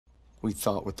We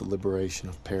thought with the liberation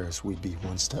of Paris we'd be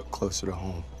one step closer to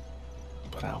home.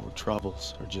 But our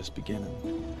troubles are just beginning.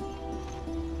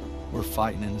 We're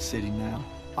fighting in the city now,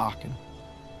 Aachen.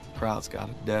 Crowd's got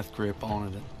a death grip on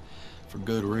it, and for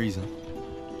good reason.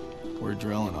 We're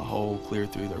drilling a hole clear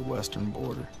through their western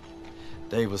border.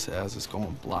 Davis has us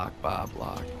going block by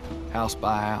block, house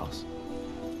by house.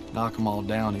 Knock 'em all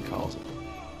down, he calls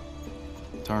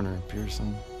it. Turner and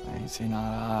Pearson, they ain't seen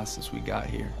eye to eye since we got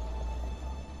here.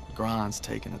 Grind's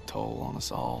taking a toll on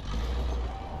us all.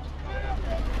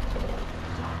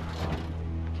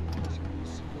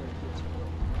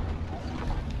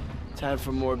 Time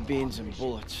for more beans and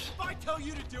bullets. If I tell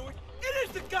you to do it, it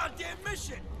is the goddamn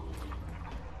mission!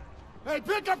 Hey,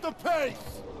 pick up the pace!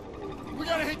 We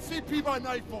gotta hit CP by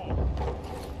nightfall.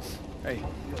 Hey,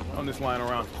 on this line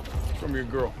around. From your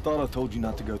girl. Thought I told you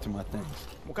not to go through my things.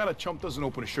 What kind of chump doesn't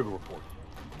open a sugar report?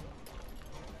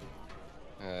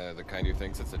 The kind who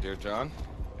thinks it's a Dear John.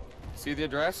 See the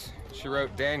address? She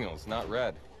wrote Daniels, not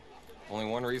Red. Only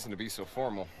one reason to be so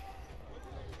formal.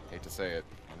 Hate to say it,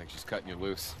 I think she's cutting you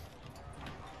loose.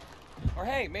 Or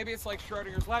hey, maybe it's like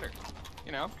Schrodinger's letter.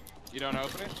 You know, you don't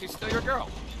open it, she's still your girl.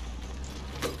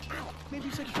 Maybe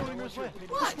it's like Schrodinger's letter.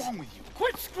 What's wrong with you?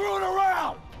 Quit screwing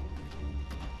around!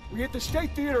 We hit the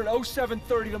State Theater at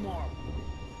 07:30 tomorrow.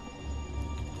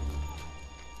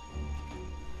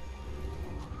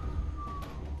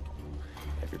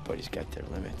 Everybody's got their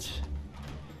limits.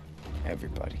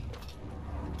 Everybody.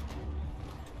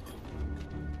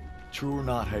 True or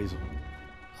not, Hazel,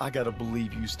 I gotta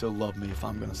believe you still love me if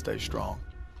I'm gonna stay strong.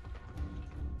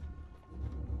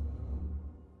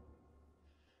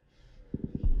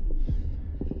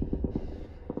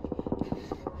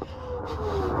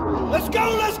 Let's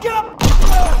go, let's go!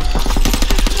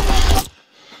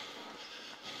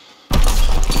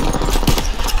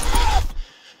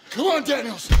 Come on,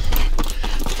 Daniels!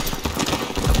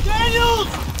 Daniels!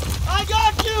 I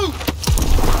got you!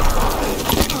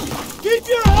 Keep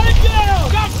your head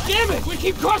down! God damn it! We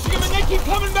keep crushing them and they keep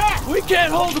coming back! We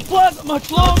can't hold the plaza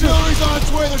much longer! Artillery's on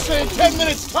its way, they're saying 10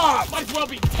 minutes top! Might as well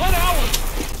be 10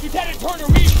 hours! Lieutenant Turner,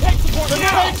 we need tank support The now!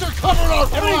 tanks are covering our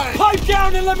Everybody flank! pipe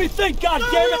down and let me think, God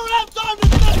damn it! We don't have time to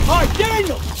think! Alright,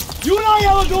 Daniel! You and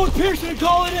I will go with Pearson and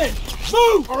call it in!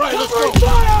 Move! Alright, let's Covering go!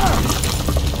 fire!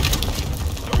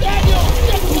 Daniel,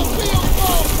 get to the field,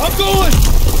 bro! I'm going!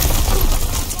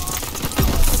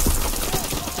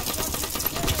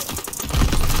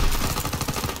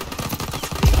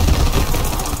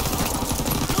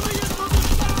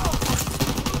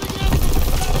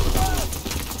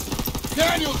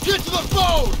 Daniel, get to the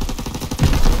phone!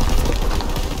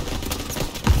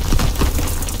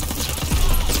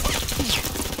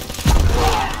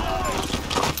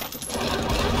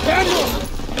 Daniel!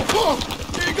 Whoa!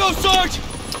 Here you go, Sarge!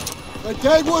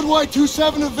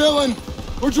 WWII a villain.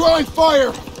 We're drawing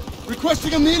fire.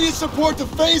 Requesting immediate support to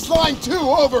phase line 2,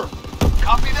 over.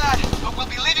 Copy that, but we'll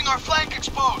be leaving our flank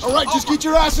exposed. All right, just get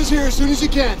your asses here as soon as you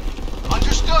can.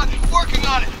 Understood. Working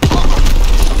on it.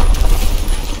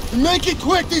 And make it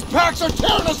quick, these packs are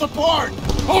tearing us apart!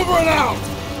 Over and out!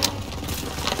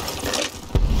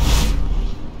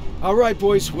 All right,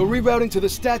 boys, we're rerouting to the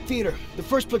Stat Theater. The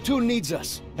first platoon needs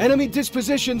us. Enemy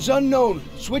dispositions unknown.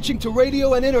 Switching to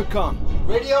radio and intercom.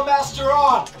 Radio master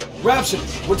on! Rapson,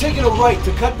 we're taking a right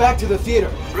to cut back to the theater.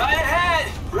 Right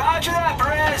ahead! Roger that,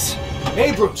 Perez!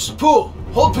 Abrams, Poole,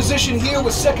 hold position here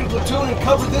with 2nd platoon and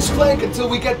cover this flank until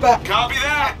we get back. Copy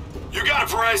that! You got it,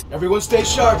 Perez! Everyone stay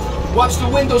sharp. Watch the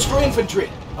windows for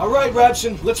infantry. All right,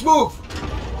 Rapson, let's move.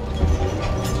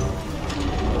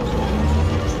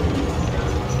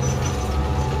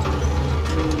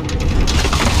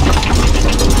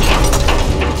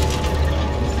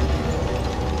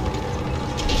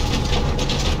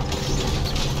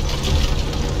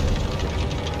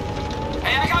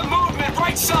 Hey, I got movement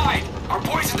right side! Our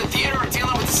boys at the theater are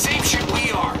dealing with the same shit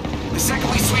we are. The second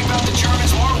we sweep out the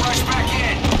Germans, we'll rush back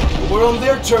in. We're on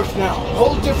their turf now.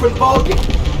 Whole different ballgame.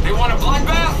 They want a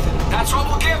bloodbath? That's what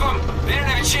we'll give them. They don't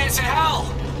have a chance in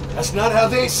hell. That's not how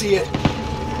they see it.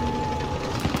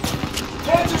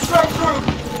 Panzer strike through!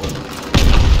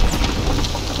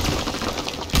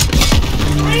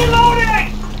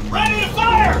 Reloading! Ready to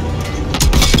fire!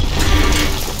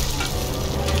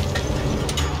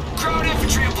 Crowd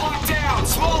infantry are blocked down.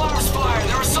 Small arms fire.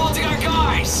 They're assaulting our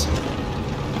guys.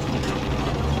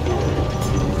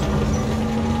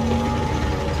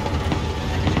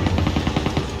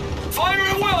 Fire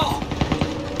at will!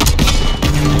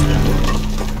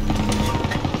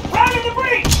 Round in the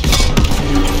breach!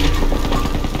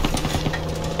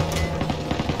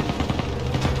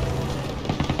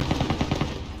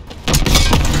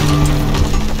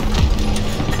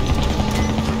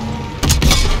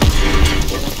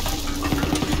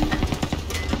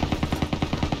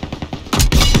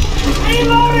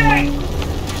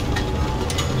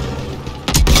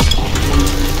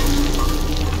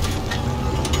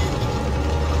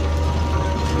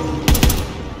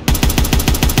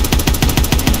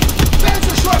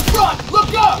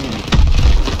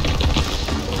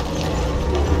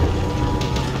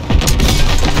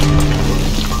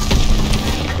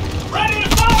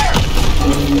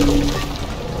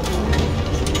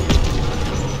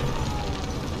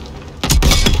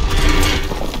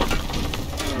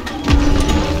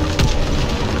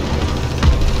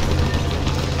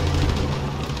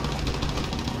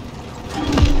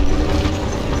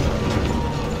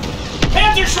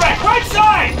 Right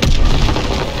side!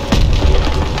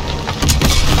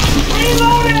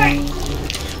 Reloading!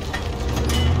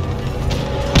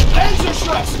 Panzer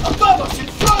shreks above us in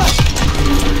front!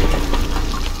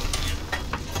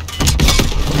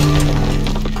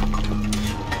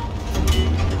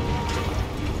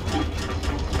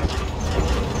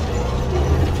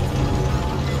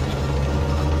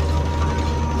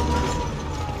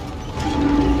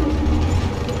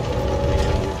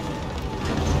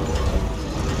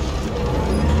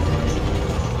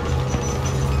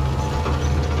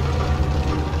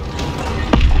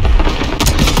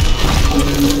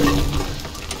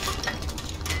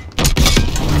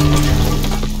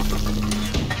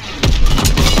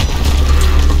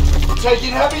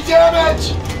 Taking heavy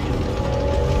damage!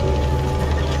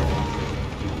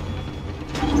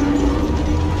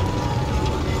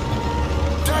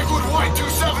 WWII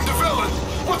 27 to Villain.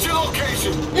 What's your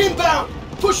location? Inbound!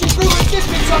 Pushing through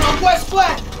resistance on our west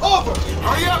flank! Over!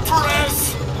 Hurry up,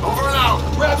 Perez! Over and out!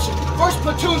 Rapture, first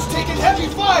platoon's taking heavy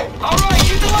fire! Alright,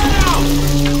 get the line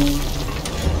out!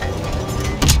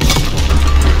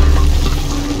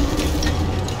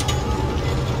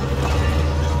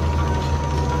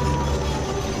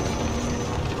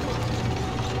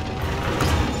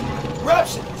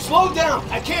 Slow down!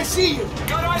 I can't see you!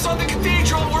 Got eyes on the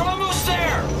cathedral! We're almost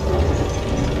there!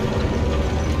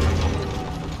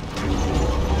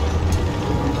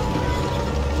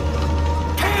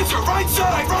 Panzer! Right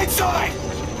side! Right side!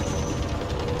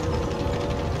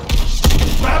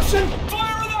 Rapson?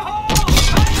 Fire in the hole!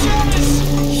 Actions!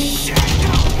 Shit!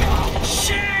 No!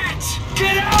 Shit!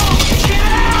 Get out! Get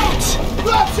out!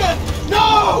 Rapson!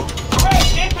 No!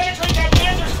 Perez, can't penetrate that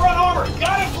Panzer's front armor!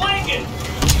 Got him flanking!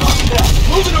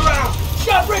 Moving around!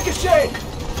 Shot ricochet!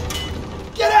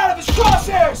 Get out of his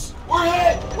crosshairs! We're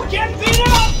hit! We're getting beat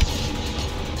up!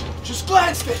 Just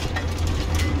glanced it!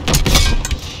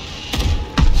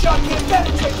 Shot can't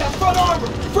penetrate that front armor!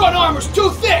 Front armor's too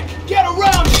thick! Get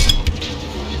around it!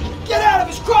 Get out of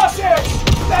his crosshairs!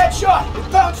 Bad shot!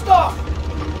 It bounced off!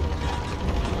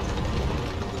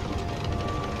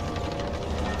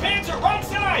 Panzer, right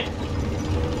side!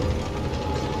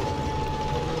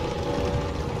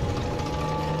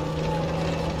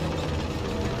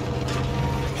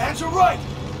 Hands are right!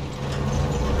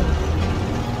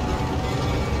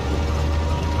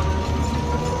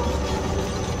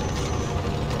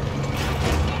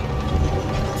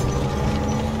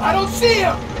 I don't see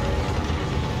him!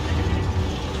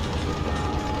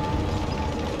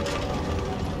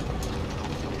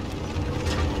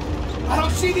 I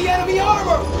don't see the enemy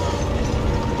armor!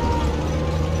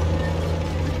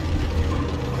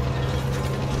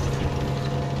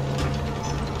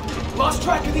 Lost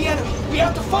track of the enemy. We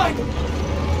have to find him.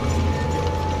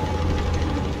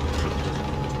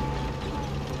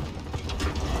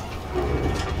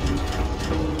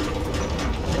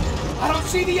 I don't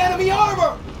see the enemy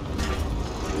armor.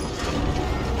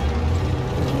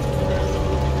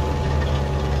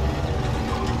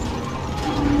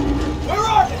 Where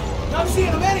are they? Not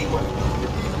seeing them anywhere.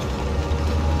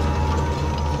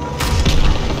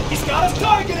 He's got us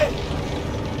targeted.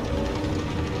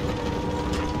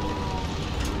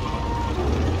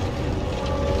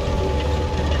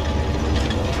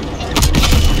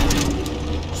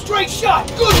 Straight shot!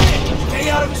 Good hit! Stay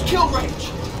out of his kill range!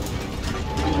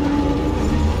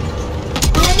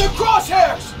 We're in their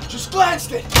crosshairs! Just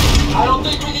glanced it! I don't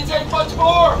think we can take much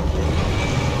more!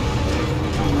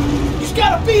 He's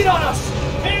got a beat on us!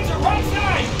 Panzer, right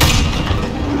side!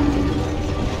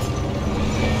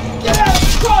 Get out of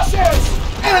his crosshairs!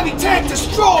 Enemy tank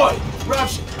destroyed!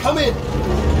 Raption, come in!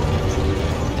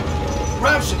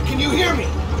 Raption, can you hear me?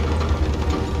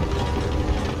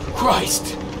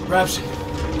 Christ! Raption.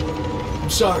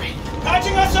 Sorry.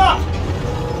 Patching us up!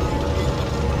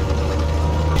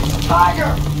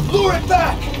 Tiger! Lure it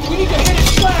back! We need to hit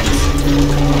its flanks!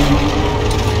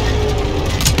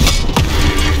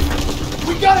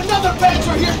 We got another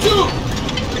Panzer here too!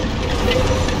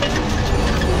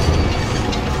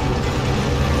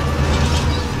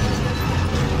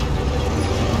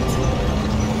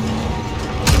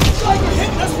 Tiger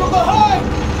hitting us from behind!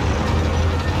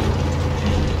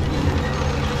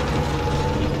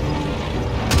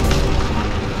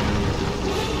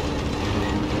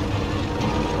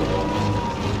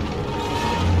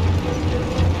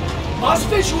 Lost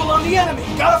visual on the enemy.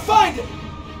 Gotta find him.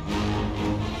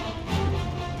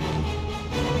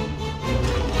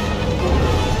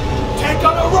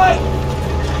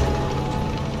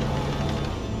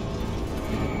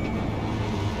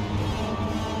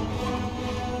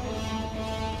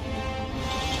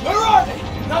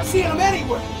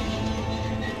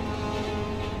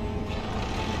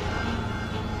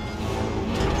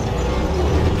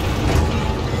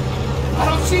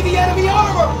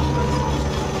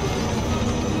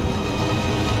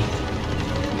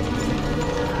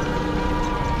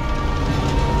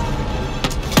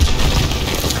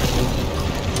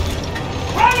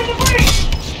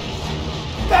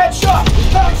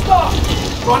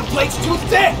 Front plate's too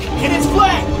thick! Hit its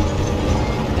flank!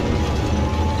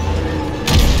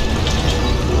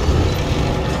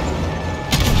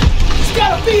 He's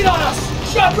got a bead on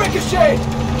us! Shot ricochet!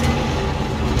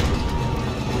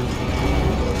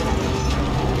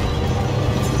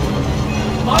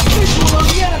 Lost visual on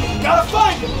the enemy! Gotta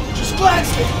find him! Just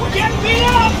glanced it! We're getting beat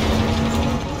up!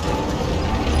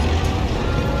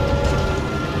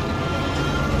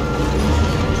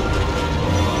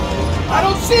 I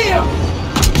don't see him!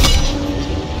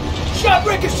 Shot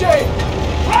ricochet!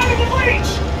 Right in the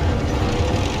breach!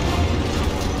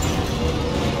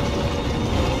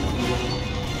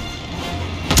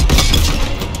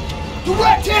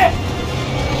 Direct hit!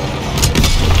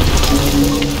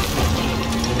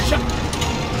 Shot.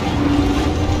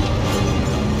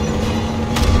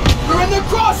 We're in their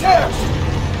crosshairs!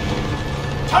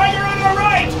 Tiger on our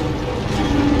right!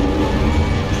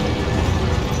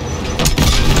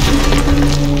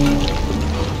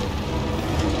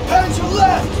 Panzer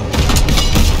left!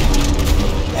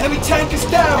 Enemy tank is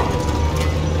down!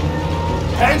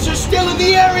 Panzer's still in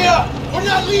the area! We're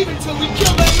not leaving till we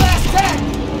kill that last tank!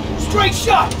 Straight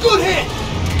shot! Good hit!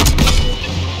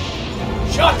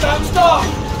 Shot bounced off!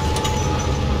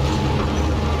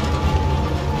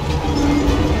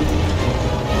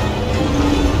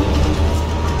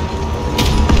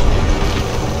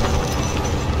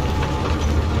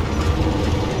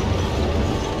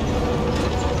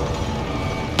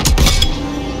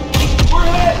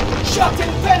 Shot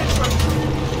didn't penetrate!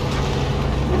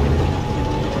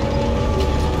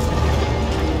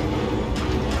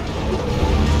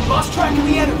 Lost track of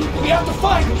the enemy. We have to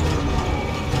find him.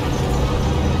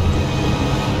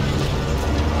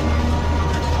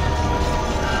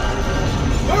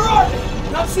 Where are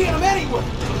they? Not seeing them anywhere.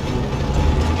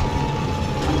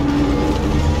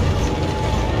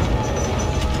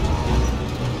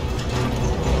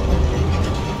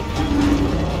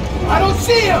 I don't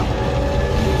see him!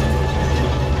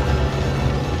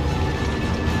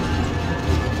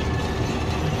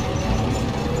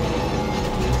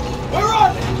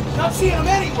 Not seeing him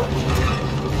anywhere!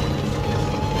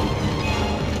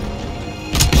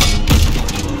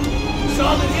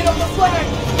 Solid hit on the flank!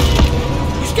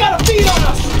 He's got a bead on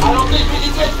us! I don't think we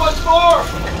can take much more!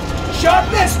 Shot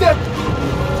missed him!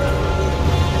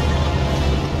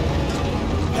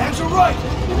 Hands are right!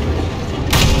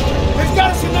 They've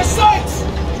got us in their sights!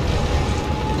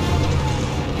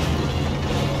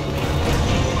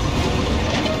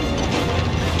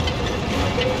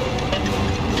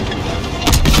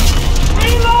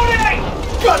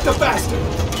 Got the bastard!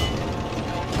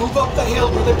 Move up the hill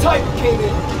where the Tiger came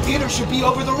in. Theater should be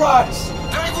over the rise.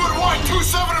 Dagwood White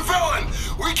 27 to Villain!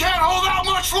 We can't hold out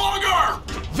much longer!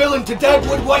 Villain to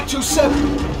Dagwood White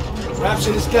 27.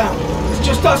 Rapson is down. It's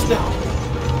just us now.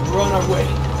 We're on our way.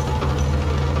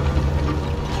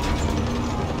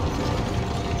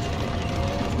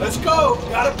 Let's go!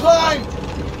 Gotta climb!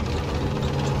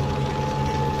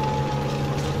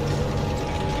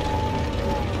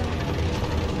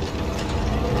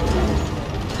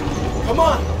 Come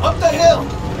on, up the hill!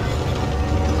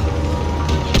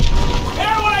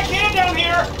 Repair what I can down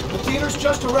here! The theater's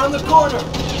just around the corner.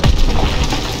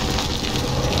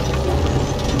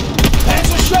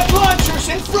 Panzer Shrek launchers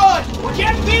in front! We're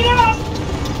getting beat up!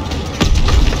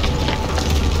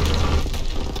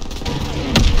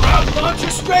 Round launcher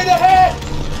straight ahead!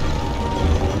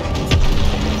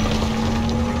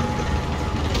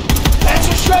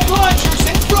 Panzer Shrek launchers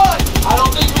in front! I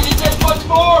don't think we can take much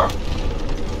more!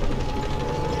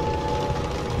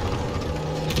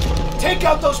 Take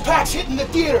out those packs hitting the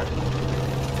theater!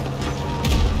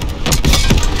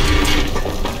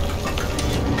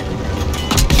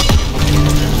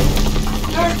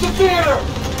 There's the theater!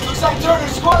 Looks like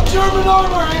Turner's squad German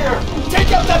armor here!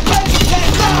 Take out that Panzer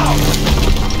tank now!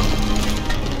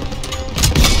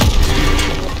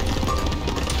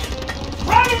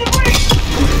 Right in the breach!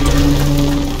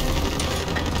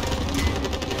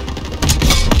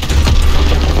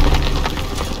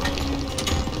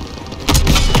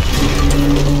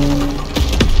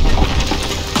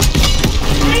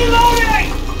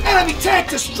 Enemy tank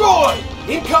destroyed!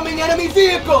 Incoming enemy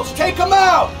vehicles! Take them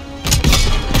out!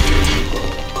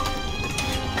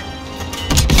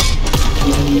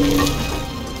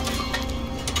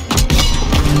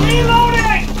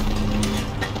 Reloading!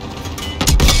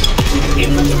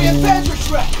 Infantry and Panzer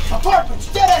Shrek! Apartments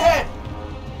dead ahead!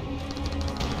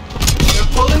 They're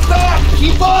pulling back!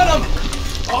 Keep on them!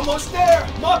 Almost there!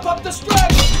 Mop up the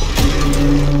stragglers!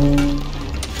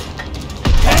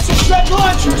 Panzer Shrek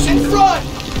launchers in front!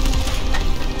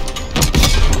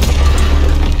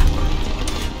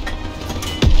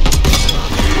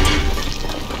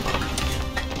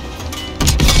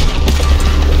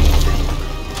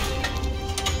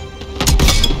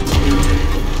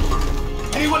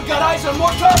 Got eyes on more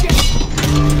targets?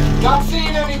 Not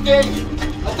seeing anything.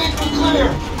 I think we're clear.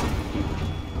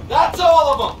 That's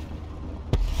all of them.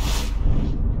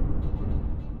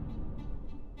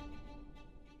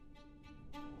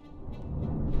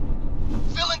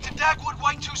 Fill into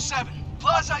WWII 27.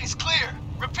 Plaza is clear.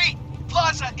 Repeat,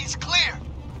 Plaza is clear.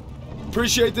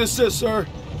 Appreciate the assist, sir.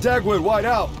 WWII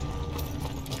out.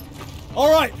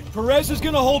 All right, Perez is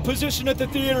gonna hold position at the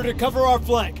theater to cover our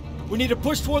flank. We need to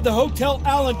push toward the Hotel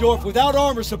Allendorf without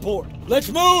armor support. Let's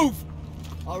move!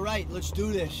 All right, let's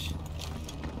do this.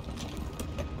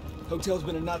 Hotel's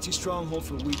been a Nazi stronghold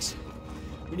for weeks.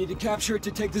 We need to capture it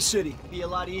to take the city. Be a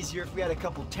lot easier if we had a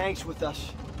couple tanks with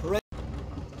us. Perez.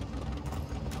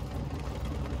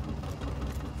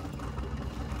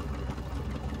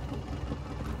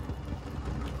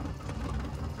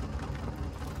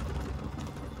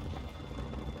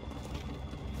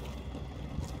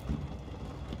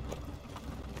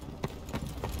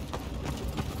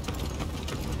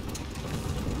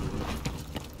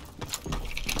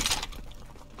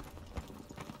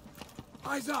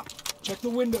 Eyes up! Check the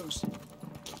windows.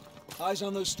 Eyes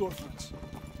on those storefronts.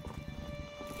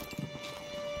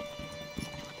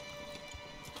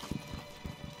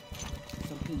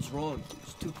 Something's wrong.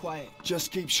 It's too quiet.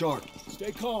 Just keep sharp.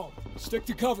 Stay calm. Stick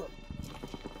to cover.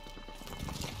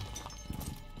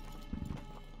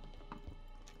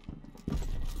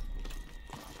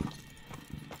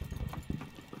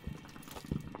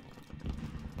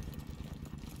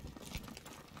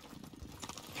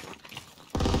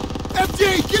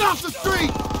 FD, get off the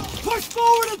street! Push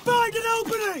forward and find an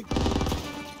opening!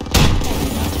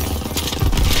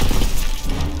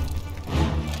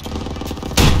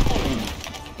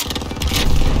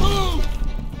 Move!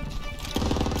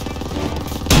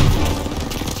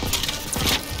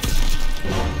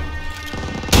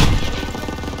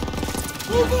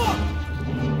 Move up!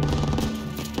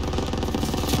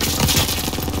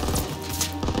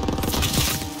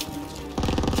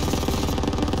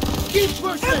 Keep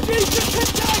pushing! FD just hit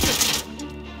daggers!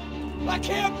 I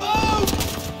can't move!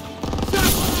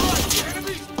 Stop on the right! The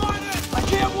enemy's spotted! I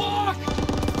can't walk!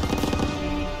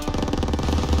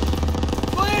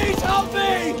 Please help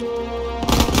me!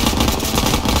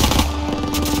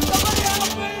 Somebody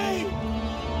help me!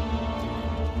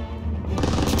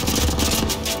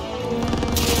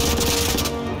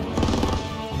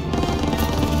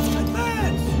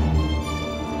 Advance!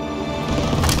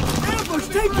 Ambush!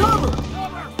 Take cover!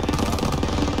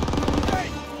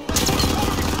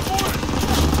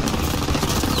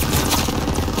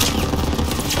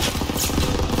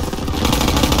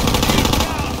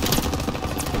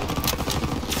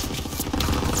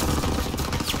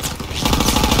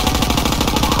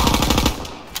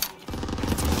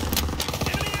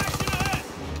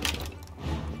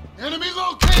 Enemy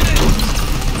located!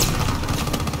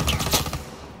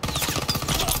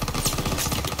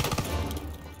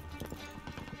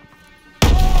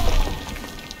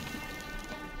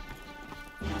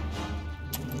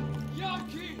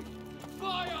 Yankee!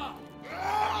 Fire!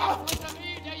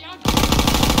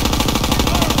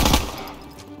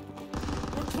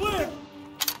 We're clear!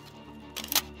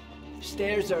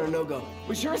 Stairs are a no-go.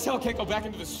 We sure as hell can't go back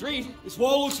into the street. This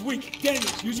wall looks weak.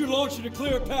 Daniels, use your launcher to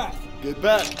clear a path. Get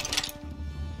back.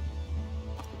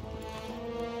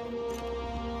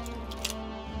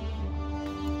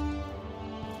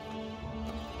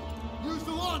 Use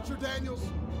the launcher, Daniels!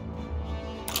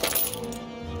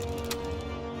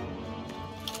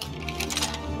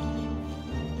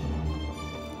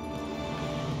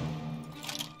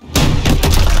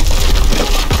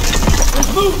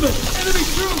 There's movement! Enemy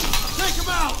troops! Take them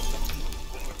out!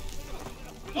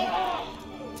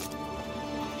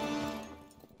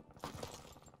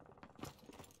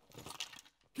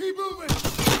 Keep moving!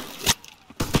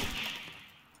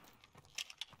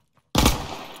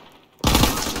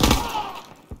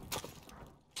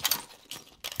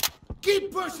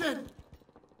 Keep pushing!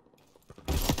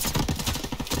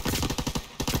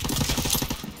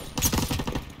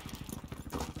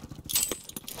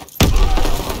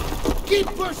 Keep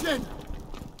pushing!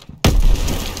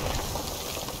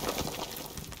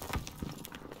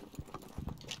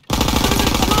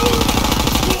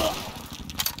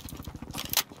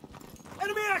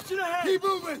 Enemy action ahead! Keep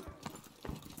moving!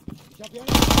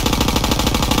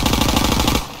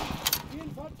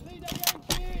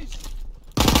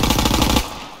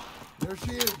 There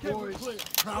she is, boys.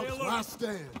 Proud's last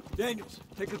stand. Daniels,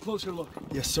 take a closer look.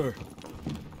 Yes, sir.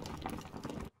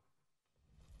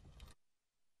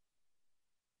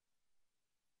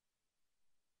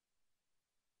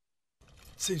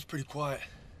 Seems pretty quiet,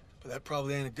 but that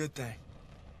probably ain't a good thing.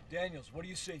 Daniels, what do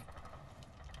you see?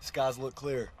 Skies look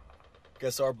clear.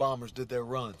 Guess our bombers did their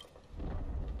run.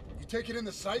 You taking in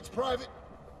the sights, Private?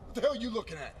 What the hell are you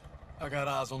looking at? I got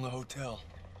eyes on the hotel.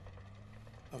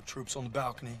 No troops on the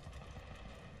balcony.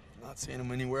 Not seeing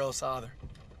them anywhere else either.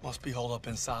 Must be holed up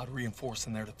inside,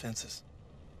 reinforcing their defenses.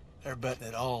 They're betting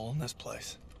it all on this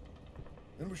place.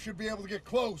 Then we should be able to get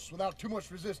close without too much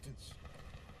resistance.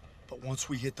 But once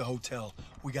we hit the hotel,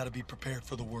 we gotta be prepared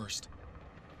for the worst.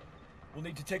 We'll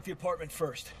need to take the apartment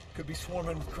first. Could be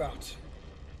swarming with crowds.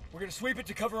 We're gonna sweep it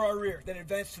to cover our rear, then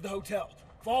advance to the hotel.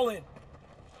 Fall in.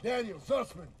 Daniel,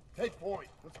 Zussman, take point.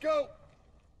 Let's go!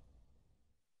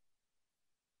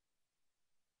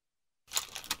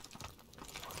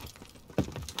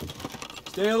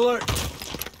 Stay alert.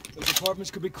 Those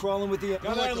apartments could be crawling with the...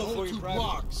 Got like the whole 2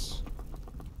 blocks.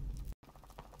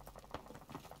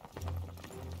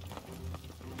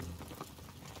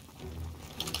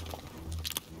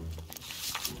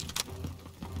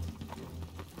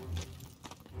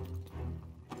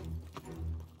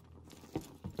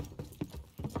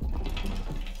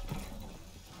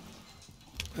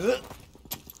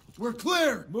 We're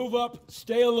clear! Move up,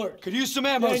 stay alert. Could use some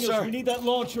ammo, Daniels, sir. we need that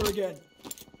launcher again.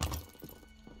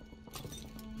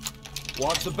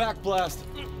 Watch the back blast.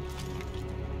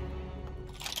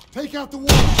 Take out the wall!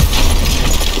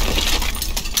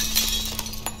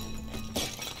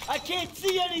 I can't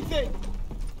see anything!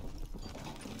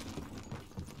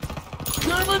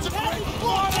 Germans are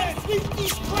Sweep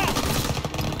these traps!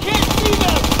 Can't see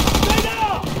them! Stay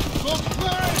down! Smoke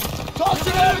clearing! Talk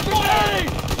to them! Grenade!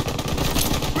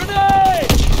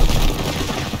 Grenade!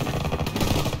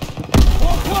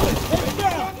 More coming! Head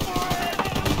down!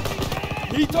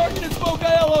 He targeted smoke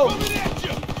ILO! Coming at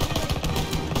you!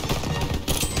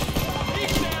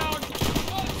 He's down!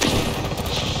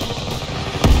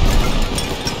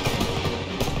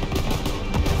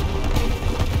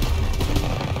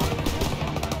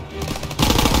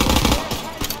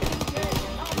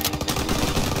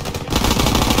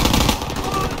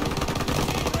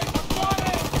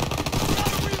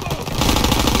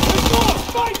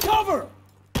 Find cover!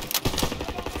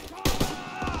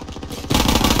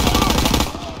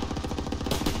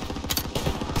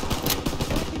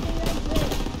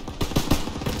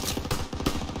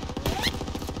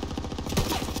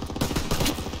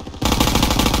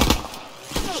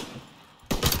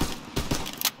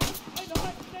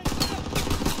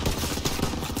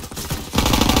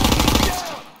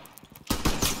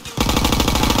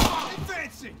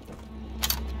 Advancing!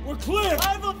 We're clear! I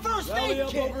have a first Rally aid up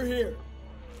kit! over here!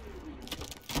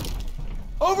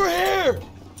 Over here!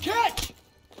 Catch!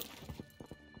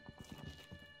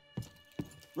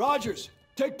 Rogers,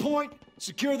 take point,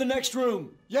 secure the next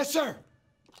room. Yes, sir!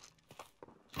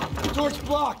 Door's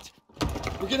blocked.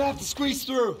 We're gonna have to squeeze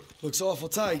through. Looks awful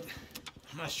tight.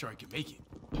 I'm not sure I can make it.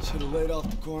 Should have laid off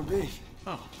the corned beef.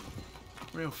 Oh,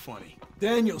 real funny.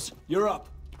 Daniels, you're up.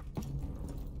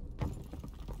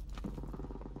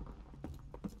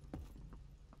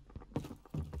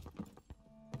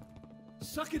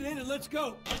 Suck it in and let's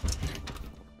go.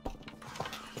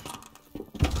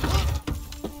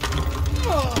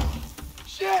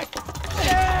 Shit!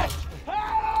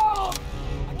 Help!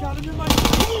 I got him in my...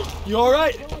 You all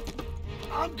right?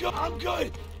 I'm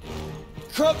good!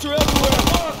 Corrupts are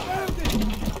everywhere.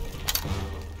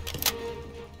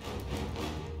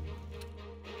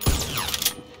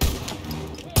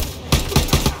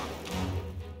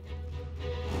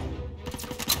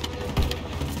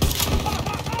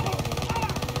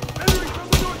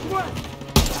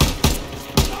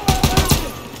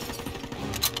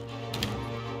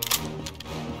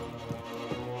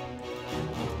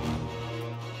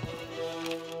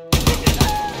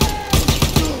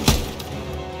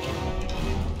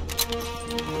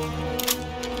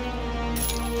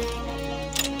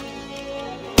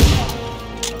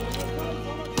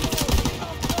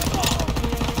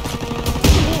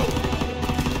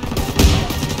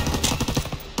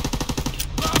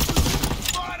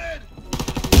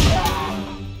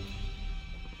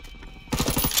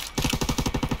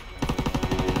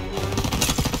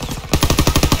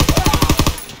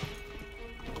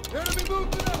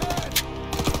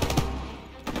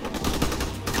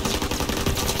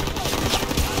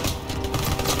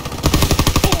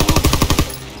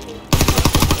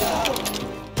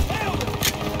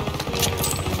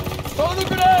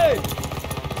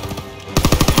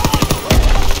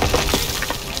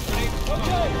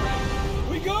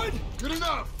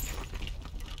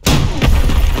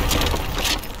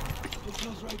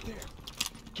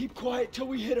 Keep quiet till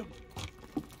we hit him.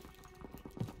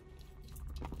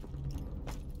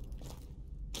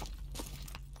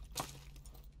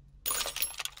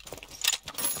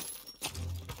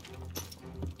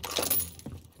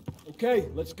 Okay,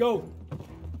 let's go.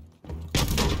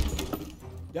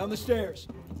 Down the stairs.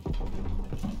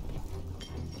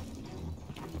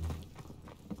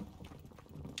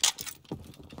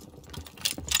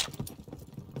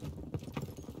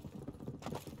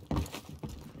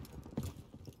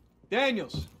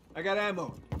 Daniels, I got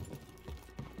ammo.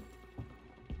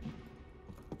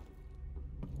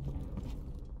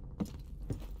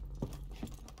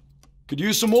 Could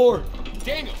use some more.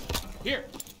 Daniels, here.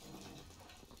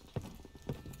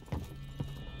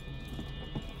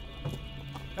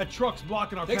 That truck's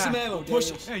blocking our Take path. some ammo, Push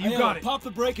Daniels. it. Hey, you got it. Pop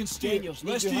the brake and steer. Daniels,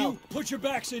 need Rest your of you, help. put your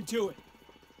backs into it.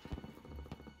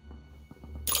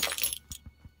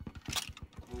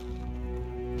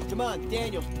 Come on,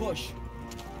 Daniels, push.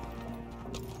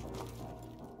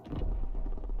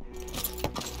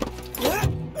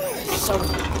 Son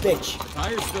of a bitch.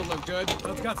 Tires still look good.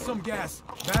 Well, it's got some gas.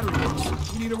 Battery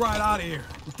works. We need to ride out of here.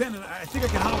 Lieutenant, I think I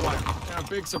can hotwire. Yeah,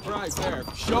 big surprise there.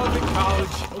 Shove it,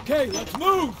 college. Okay, let's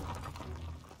move.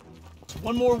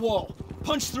 One more wall.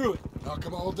 Punch through it. Knock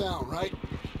them all down, right?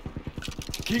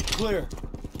 Keep clear.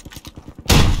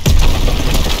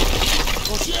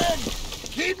 Push in!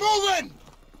 Keep moving!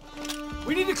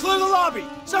 We need to clear the lobby.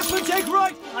 Suspect take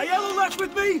right. Aiello left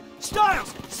with me.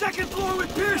 Stiles, second floor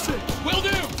with Pearson. Will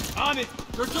do! On it.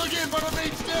 They're took in by the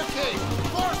main staircase!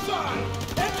 Far side!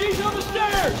 MG's on the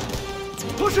stairs.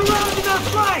 Push around to their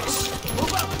flanks.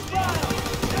 Move up, Stiles.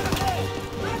 Get ahead.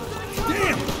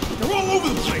 Damn! They're all over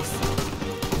the place.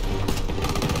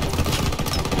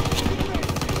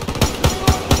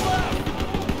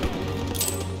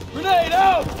 Grenade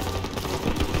out.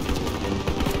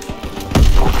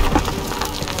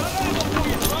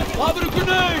 Lob it a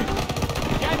grenade.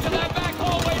 Get to that back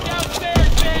hallway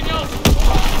downstairs, Daniels!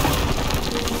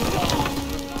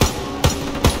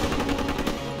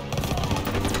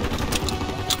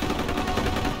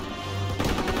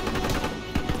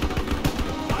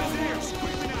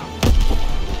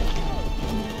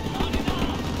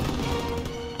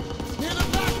 Near the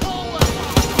back hallway!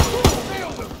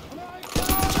 Nailed him!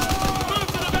 Move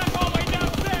to the back hallway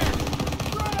downstairs!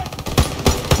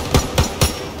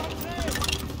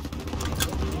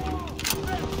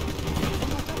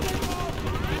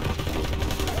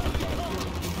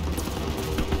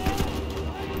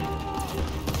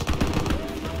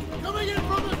 Coming in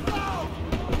from the south!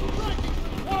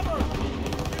 Cover!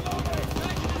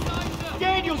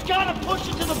 Daniels, gotta push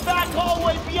it to the back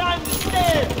hallway behind the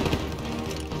stairs.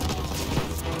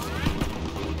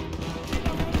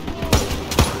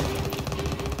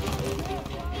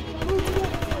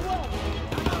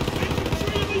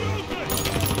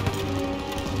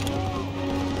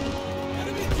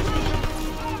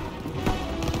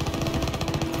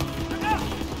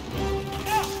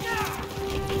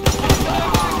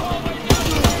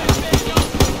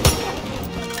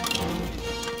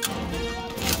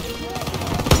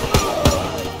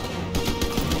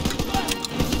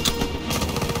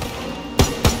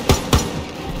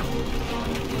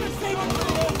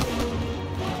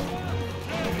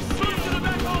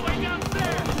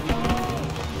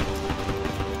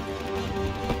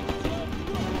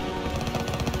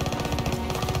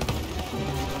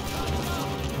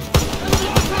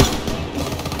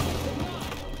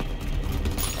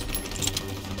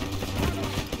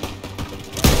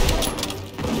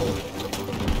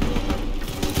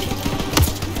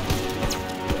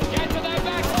 Get to that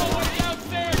back hallway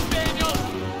downstairs, Daniels!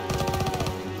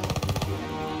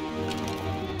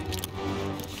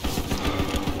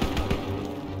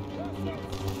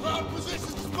 Ground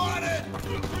position spotted!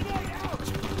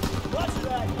 Roger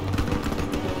that.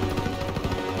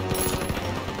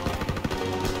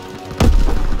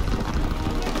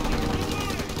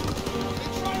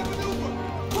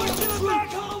 Push to the back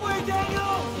hallway,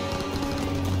 Daniels.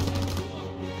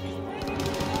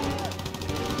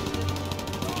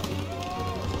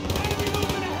 Enemy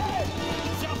moving ahead.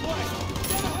 Southwest.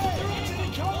 Get ahead. They're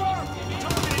in cover.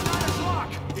 Target at 9 o'clock.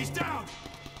 He's down.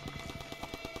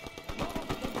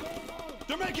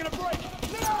 They're making a break.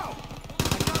 Now! I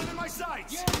got him in my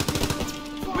sights.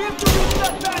 We have to reach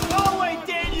that back hallway,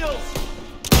 Daniels.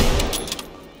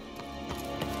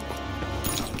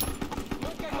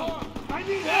 I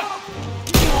need help.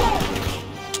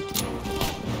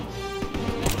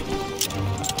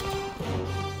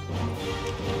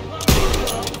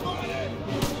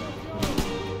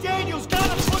 Daniels,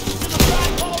 gotta push it to the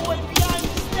back hallway behind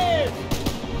the stairs.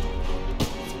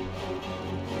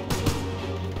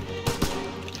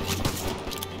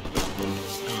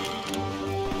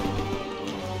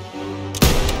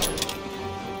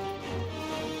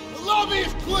 The lobby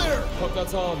is clear! Hope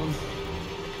that's all of them.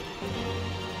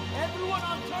 Everyone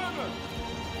on Turner.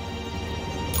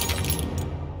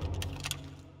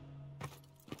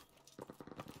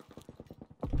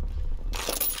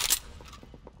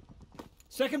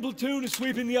 Second platoon is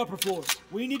sweeping the upper floors.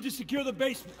 We need to secure the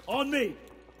basement. On me!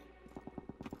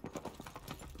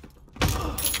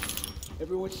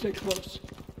 Everyone stay close.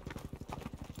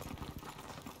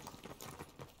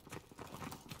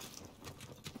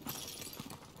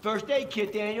 First aid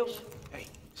kit, Daniels. Hey,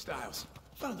 Styles.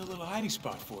 Found a little hiding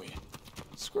spot for you.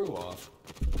 Screw off.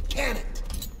 Can it!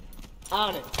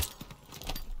 On it.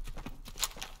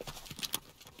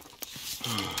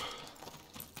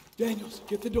 Daniels,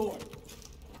 get the door.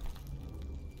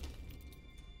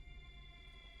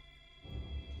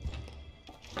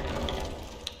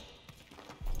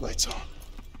 Lights on.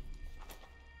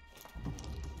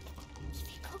 Ich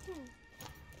will gucken.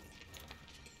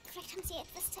 Vielleicht haben sie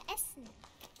etwas zu essen.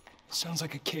 Sounds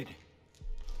like a kid.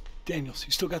 Daniels,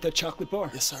 you still got that chocolate bar?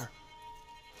 Yes, sir.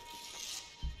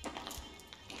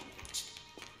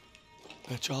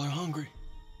 Bet y'all are hungry.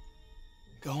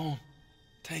 Go on.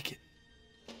 Take it.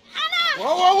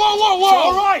 Whoa, whoa, whoa, whoa, whoa! It's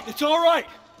all right! It's all right!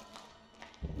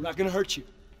 We're not gonna hurt you.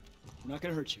 We're not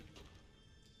gonna hurt you.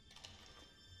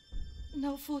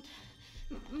 No food.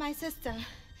 My sister.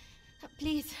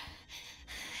 Please.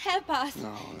 Help us.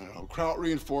 No. Kraut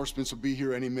reinforcements will be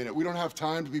here any minute. We don't have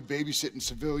time to be babysitting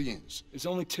civilians. There's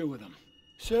only 2 of them.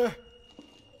 Sir,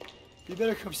 you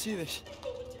better come see this.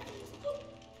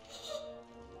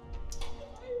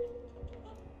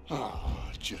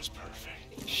 Oh, just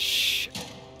perfect. Shh.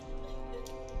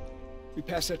 We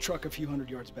passed that truck a few hundred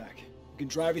yards back. We can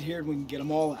drive it here and we can get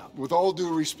them all out. With all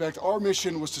due respect, our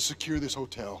mission was to secure this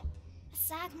hotel.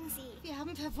 Sagen Sie. Wir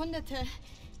haben Verwundete.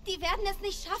 Die werden es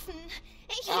nicht schaffen.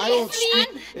 Ich I don't lese sie an.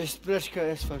 Ich spreche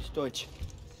kein Deutsch.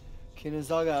 Keine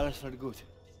Sorge, alles wird gut.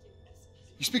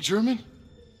 You speak German?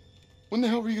 When the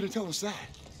hell were you gonna tell us that?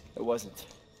 It wasn't.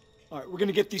 All right, we're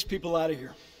gonna get these people out of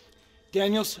here.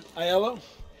 Daniels, Aiello,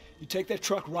 you take that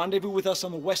truck, rendezvous with us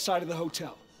on the west side of the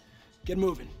hotel. Get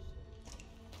moving.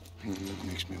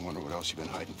 Makes me wonder what else you've been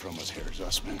hiding from us, Herr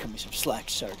Zussman. Cut me some slack,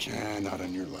 Sergeant. Not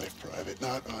on your life, Private.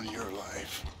 Not on your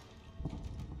life.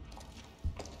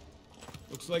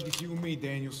 Looks like it's you and me,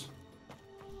 Daniels.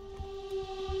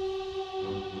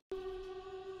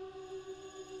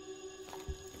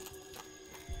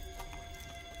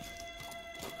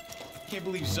 Can't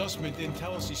believe Zussman didn't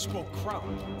tell us he spoke Kraut.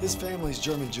 His family's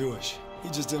German-Jewish. He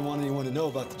just didn't want anyone to know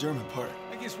about the German part.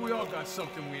 I guess we all got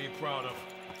something we ain't proud of.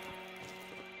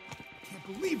 Can't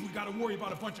believe we gotta worry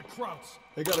about a bunch of Krauts.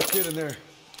 They got a kid in there.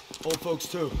 Old folks,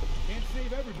 too. Can't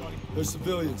save everybody. They're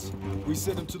civilians. We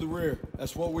send them to the rear.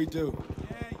 That's what we do.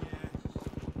 Yeah.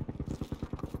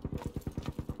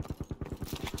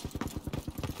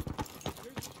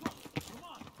 There's the truck. Come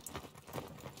on.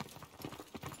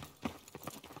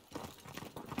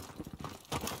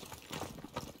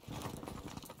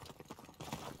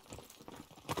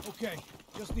 Okay,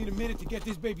 just need a minute to get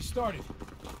this baby started.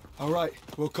 All right,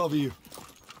 we'll cover you.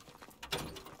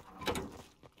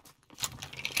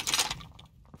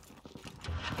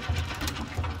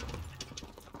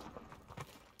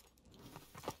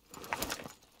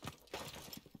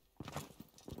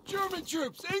 German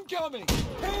troops incoming!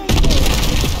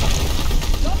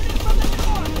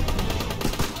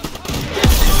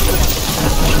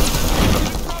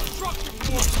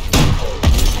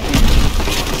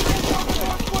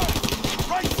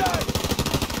 Right side!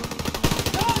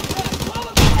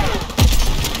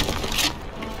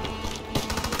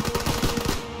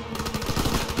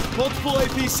 Multiple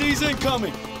APCs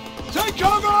incoming! Take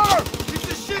cover! It's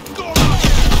a shitstorm out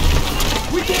here!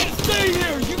 We can't stay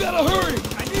here! You gotta hurry!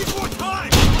 I need more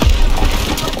time!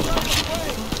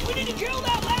 We need to kill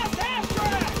that last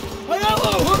half-track!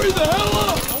 Aiello, hurry the hell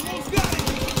up! Almost got it!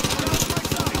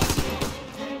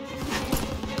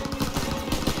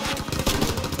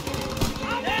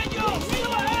 Daniel,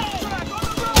 wheel ahead! Track on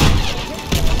the road!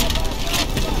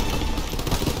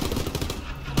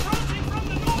 Approaching from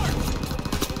the north!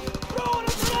 Throwing a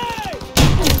grenade!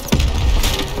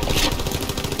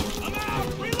 I'm out!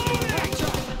 Reloading!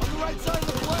 On the right side of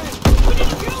the plane! We need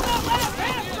to kill that last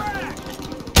half-track!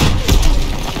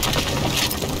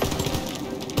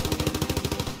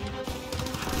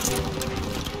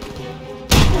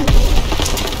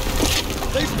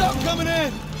 They stopped coming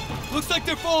in! Looks like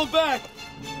they're falling back!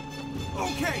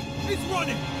 Okay, it's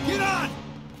running! Get on!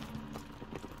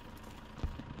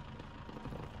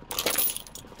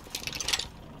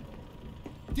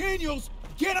 Daniels,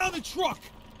 get on the truck!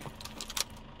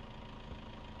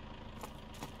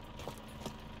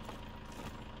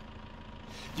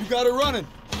 You got it running!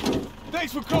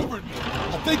 Thanks for covering me.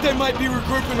 I think they might be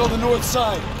regrouping on the north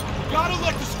side. Gotta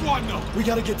let the squad know. We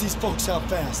gotta get these folks out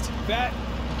fast. That,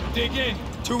 dig in.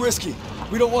 Too risky.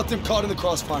 We don't want them caught in the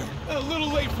crossfire. A little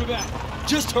late for that.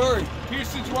 Just hurry.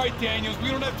 Pearson's right, Daniels. We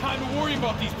don't have time to worry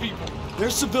about these people. They're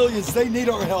civilians. They need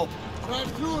our help.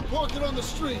 Drive through and park it on the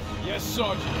street. Yes,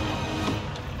 Sergeant.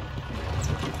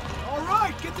 All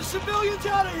right, get the civilians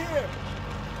out of here.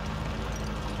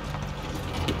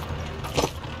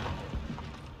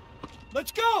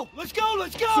 Let's go! Let's go!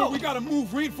 Let's go! Sir, we gotta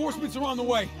move. Reinforcements are on the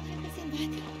way.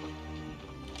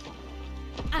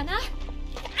 Anna?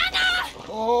 Anna!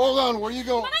 Oh, hold on. Where are you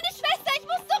going? Meine Schwester, ich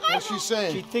muss zurück! What's she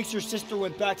saying? She thinks her sister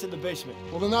went back to the basement.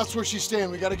 Well, then that's where she's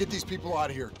staying. We gotta get these people out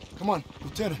of here. Come on.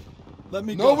 Lieutenant, let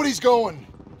me go. Nobody's going.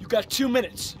 You got 2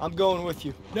 minutes. I'm going with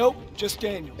you. Nope, just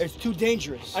Daniel. It's too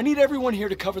dangerous. I need everyone here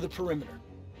to cover the perimeter.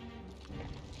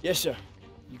 Yes, sir.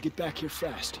 You get back here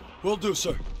fast. Will do,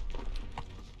 sir.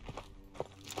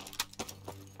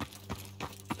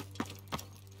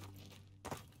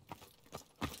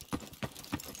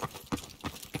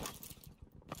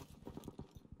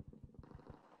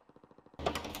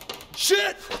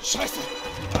 Shit! Scheiße!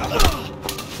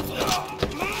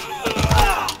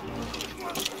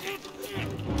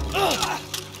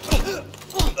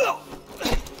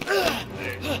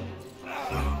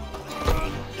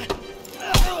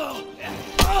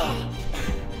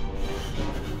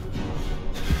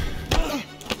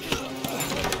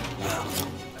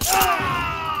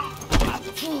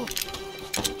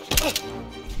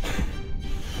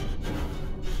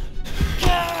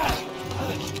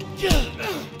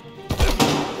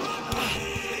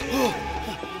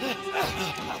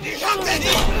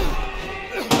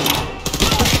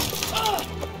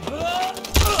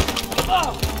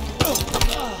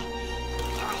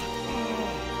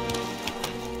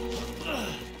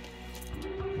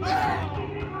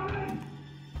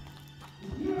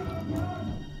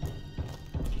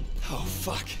 Oh,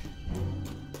 fuck.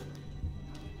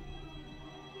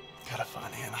 Gotta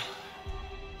find Anna.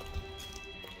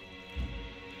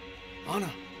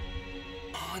 Anna.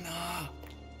 Anna.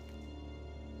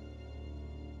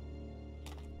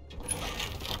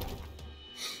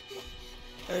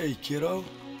 Hey, kiddo.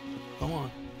 Come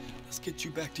on. Let's get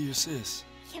you back to your sis.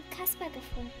 Ich habe Kasper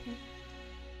gefunden.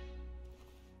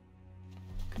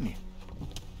 Come here.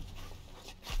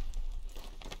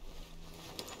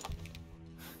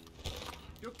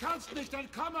 Du kannst nicht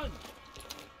entkommen!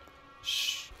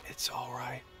 Shh, it's all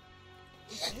right.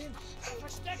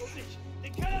 Versteck sich!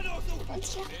 Den Keller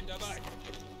durchsuchen! Bin dabei.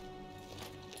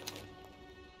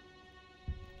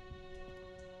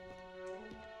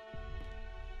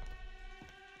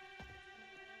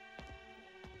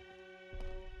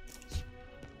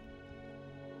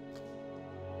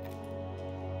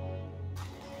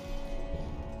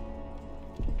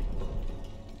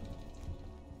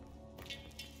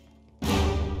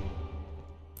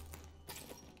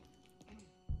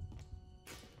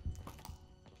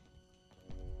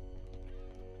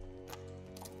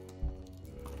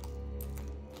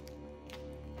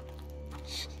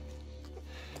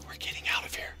 We're getting out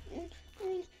of here.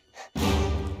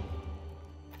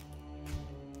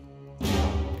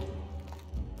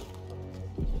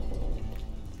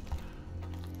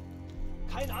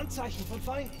 Kein Anzeichen von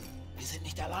Feinden. Wir sind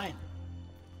nicht allein.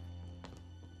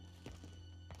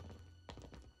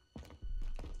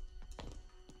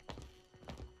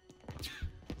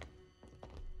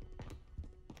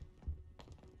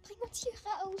 Bring uns hier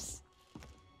raus.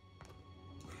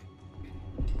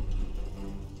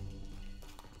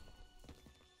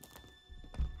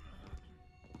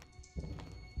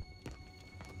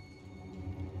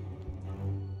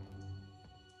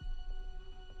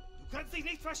 Du kannst dich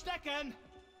nicht verstecken!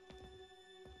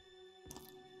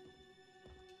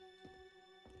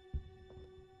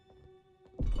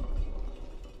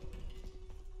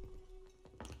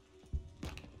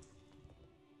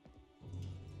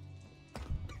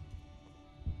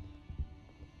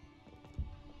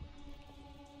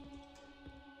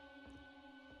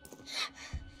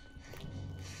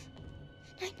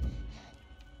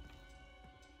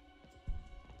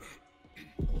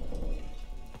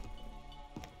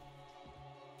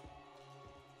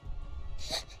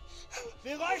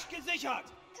 Bereich gesichert!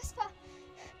 Kasper.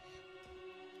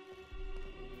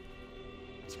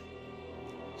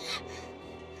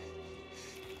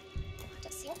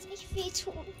 Das jetzt nicht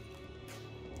wehtun.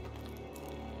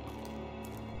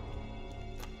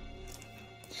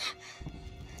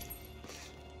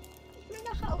 Ich will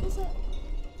nach Hause.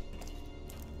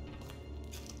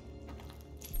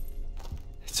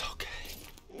 It's okay.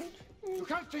 Du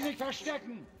kannst dich nicht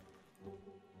verstecken!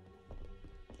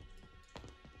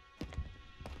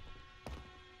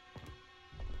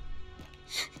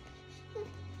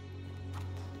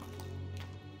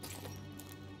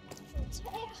 Zu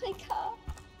Erika.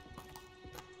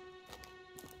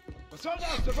 Was soll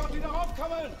das? Sofort wieder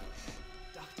raufkommen!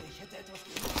 Dachte, ich hätte etwas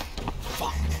gesehen.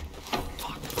 Fuck.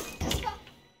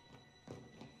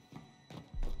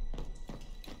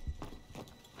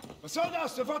 Was soll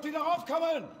das? Sofort wieder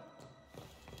raufkommen!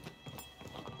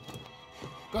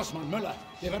 Gossmann, Müller,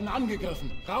 wir werden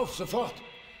angegriffen. Rauf, sofort!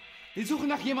 Wir suchen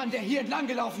nach jemandem, der hier entlang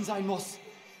gelaufen sein muss.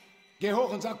 Geh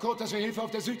hoch und sag Kurt, dass wir Hilfe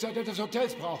auf der Südseite des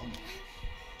Hotels brauchen.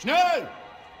 Schnell!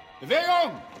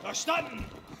 Bewegung! Verstanden!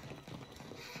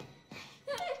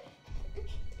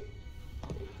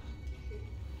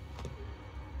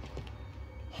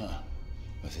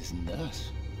 Was ist denn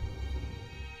das?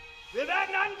 Wir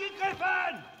werden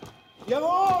angegriffen!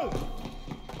 Jawohl!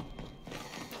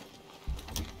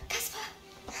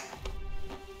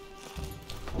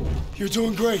 You're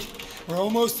doing great. We're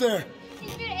almost there.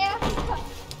 Ich will Erika.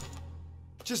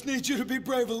 Just need you to be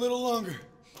brave a little longer.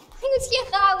 Bring uns hier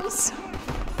raus.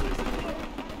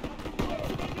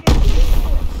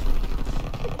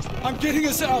 I'm getting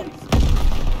us out.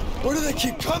 Where do they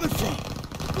keep coming from?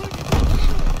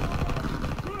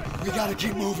 We gotta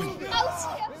keep moving. Raus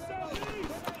hier.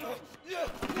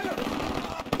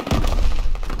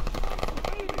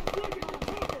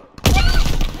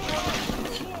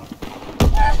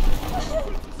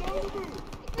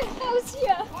 Ich will raus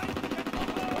hier.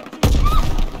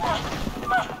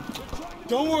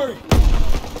 Don't worry.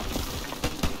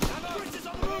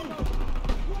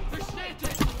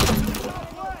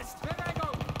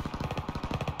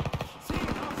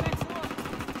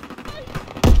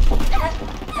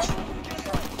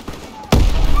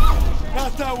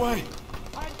 Not that way.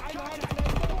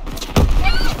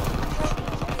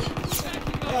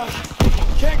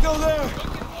 Can't go there.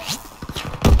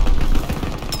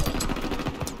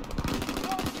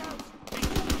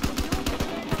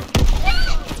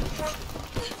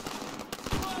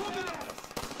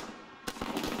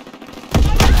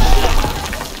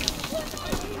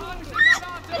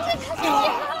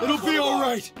 It'll be all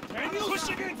right.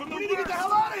 Pushing in from the We need to get the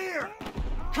hell out of here!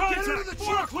 Get into the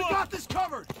truck! We got this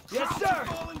covered! Yes, sir!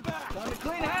 Falling back! Time to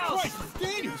clean house!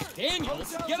 Daniels.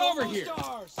 Daniels, get over here!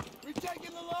 We're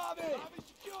taking the lobby!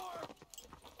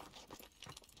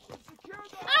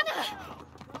 Anna!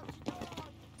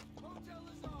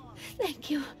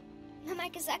 Thank you. Mama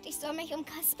hat gesagt, ich soll mich um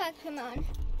Kaspar kümmern.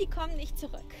 Die kommen nicht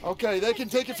zurück. Okay, they can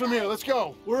take it from here. Let's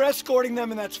go. We're escorting them,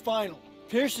 and that's final.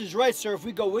 Pierce is right, sir. If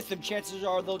we go with them, chances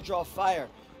are they'll draw fire.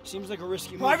 Seems like a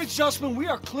risky move. Private Sussman, we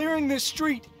are clearing this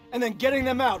street and then getting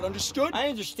them out, understood? I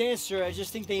understand, sir. I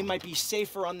just think they might be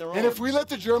safer on their own. And if we let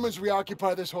the Germans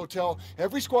reoccupy this hotel,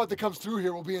 every squad that comes through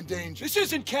here will be in danger. This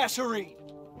isn't Kasserine.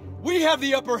 We have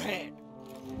the upper hand.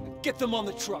 Get them on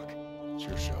the truck. It's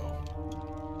your show.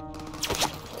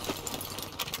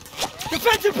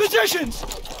 Defensive positions!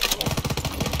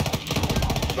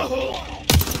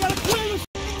 Gotta clear this!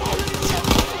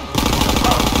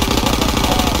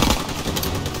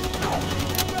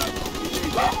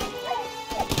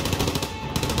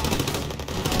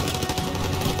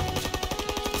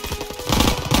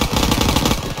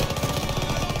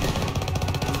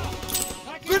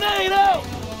 Grenade out!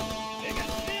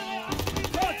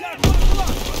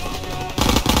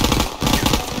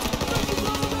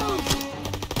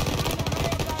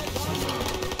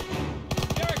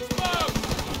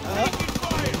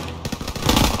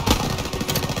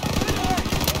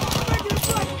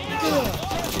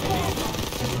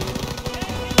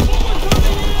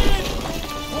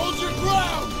 Hold your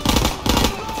ground!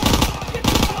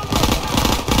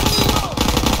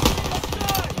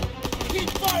 Keep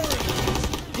firing!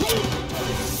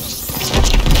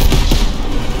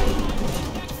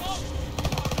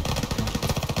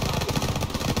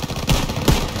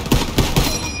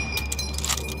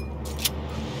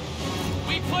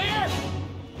 We clear?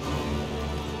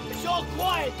 It's all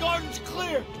quiet. Garden's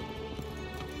clear.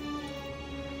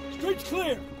 Street's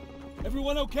clear.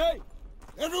 Everyone okay?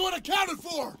 Everyone accounted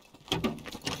for!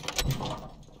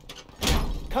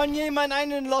 Kann jemand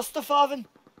einen Laster fahren?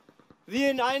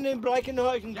 Wir in einen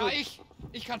Breckenhäusen. Ja,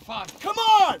 ich kann fahren. Come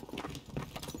on!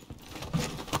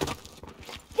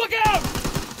 Look out!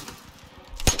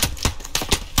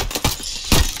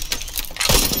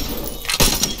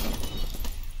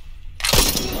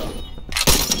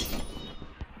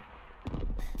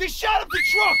 They shot up the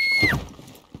truck!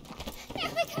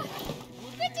 Erika!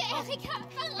 Bitte, Erika!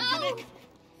 Mach auf!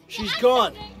 She's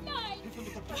gone. Nein!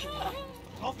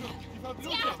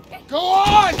 Go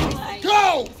on!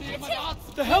 Go!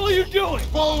 What the hell are you doing?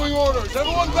 Following orders.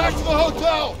 Everyone back to the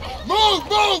hotel! Move,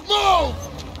 move, move!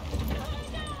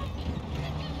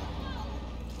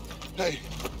 Hey,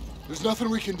 there's nothing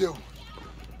we can do.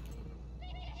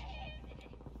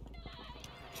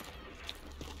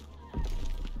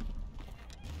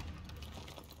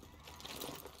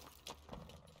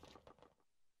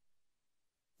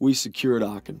 We secured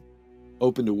Aachen,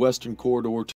 opened a western corridor